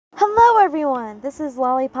Hello everyone, this is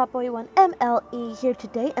Lollypop 1 MLE here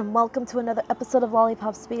today, and welcome to another episode of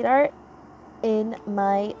Lollypop Speed Art in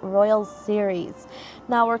my Royal series.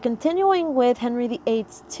 Now we're continuing with Henry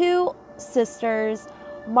VIII's two sisters,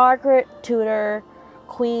 Margaret Tudor,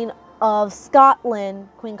 Queen of Scotland,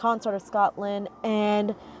 Queen Consort of Scotland,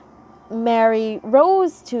 and Mary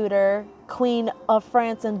Rose Tudor, Queen of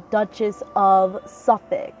France and Duchess of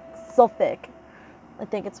Suffolk. I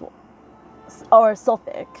think it's or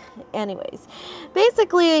Suffolk. Anyways,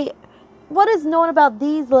 basically, what is known about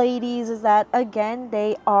these ladies is that, again,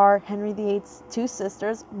 they are Henry VIII's two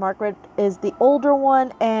sisters. Margaret is the older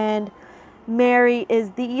one, and Mary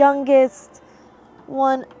is the youngest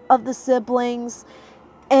one of the siblings.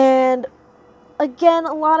 And again,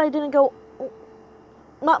 not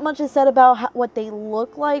much is said about what they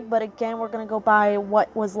look like, but again, we're going to go by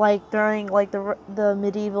what was like during like the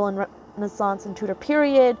medieval and Renaissance and Tudor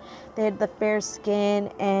period. They had the fair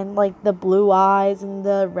skin and like the blue eyes and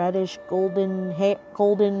the reddish golden hair,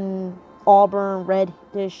 golden auburn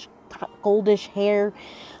reddish goldish hair.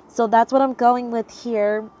 So that's what I'm going with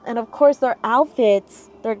here. And of course, their outfits,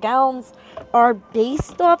 their gowns, are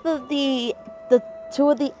based off of the two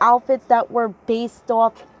of the outfits that were based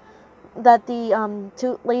off that the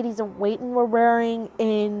two ladies in waiting were wearing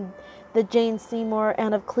in the Jane Seymour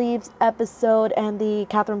Anne of Cleves episode and the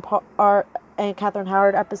Catherine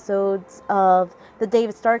Howard episodes of the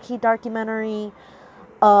David Starkey documentary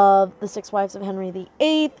of The Six Wives of Henry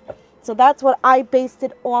VIII. So that's what I based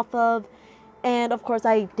it off of. And of course,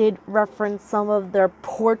 I did reference some of their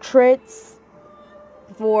portraits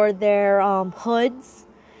for their hoods.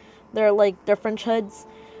 They're like their French hoods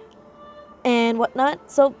and whatnot.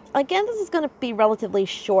 So again, this is going to be relatively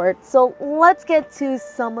short. So let's get to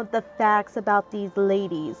some of the facts about these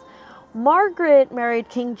ladies. Margaret married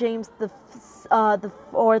King James the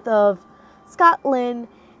Fourth of Scotland,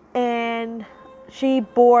 and she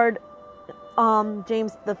bore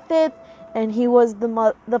James the Fifth, and he was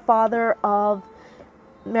the father of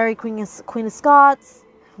Mary, Queen of Scots.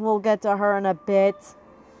 We'll get to her in a bit.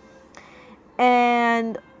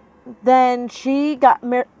 And then she got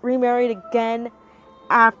remarried again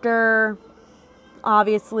after,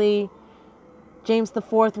 obviously, James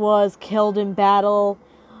IV was killed in battle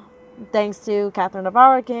thanks to Catherine of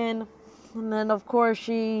Aragon. And then, of course,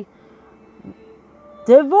 she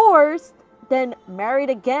divorced, then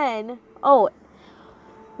married again. Oh,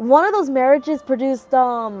 one of those marriages produced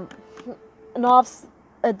a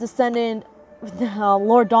descendant,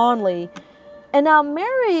 Lord Darnley. And now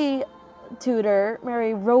Mary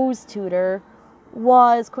Rose Tudor,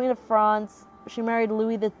 was Queen of France. She married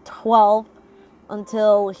Louis XII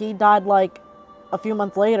until he died like a few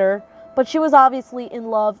months later. But she was obviously in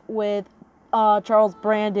love with Charles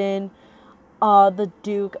Brandon, the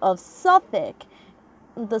Duke of Suffolk.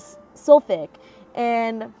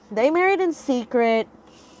 And they married in secret.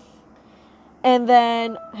 And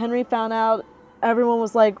then Henry found out. Everyone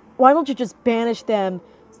was like, why don't you just banish them?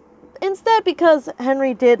 Instead, because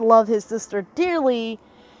Henry did love his sister dearly,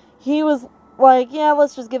 he was like, yeah,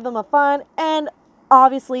 let's just give them a fine. And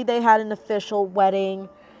obviously they had an official wedding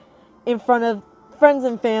in front of friends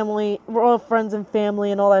and family, royal friends and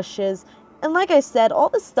family and all that shiz. And like I said, all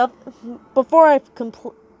this stuff, before I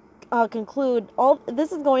conclude, all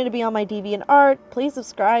this is going to be on my DeviantArt. Please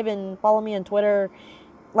subscribe and follow me on Twitter.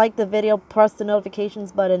 Like the video, press the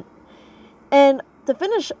notifications button. And to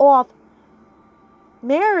finish off,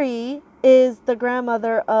 Mary is the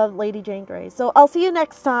grandmother of Lady Jane Grey. So I'll see you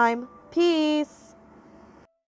next time. Peace.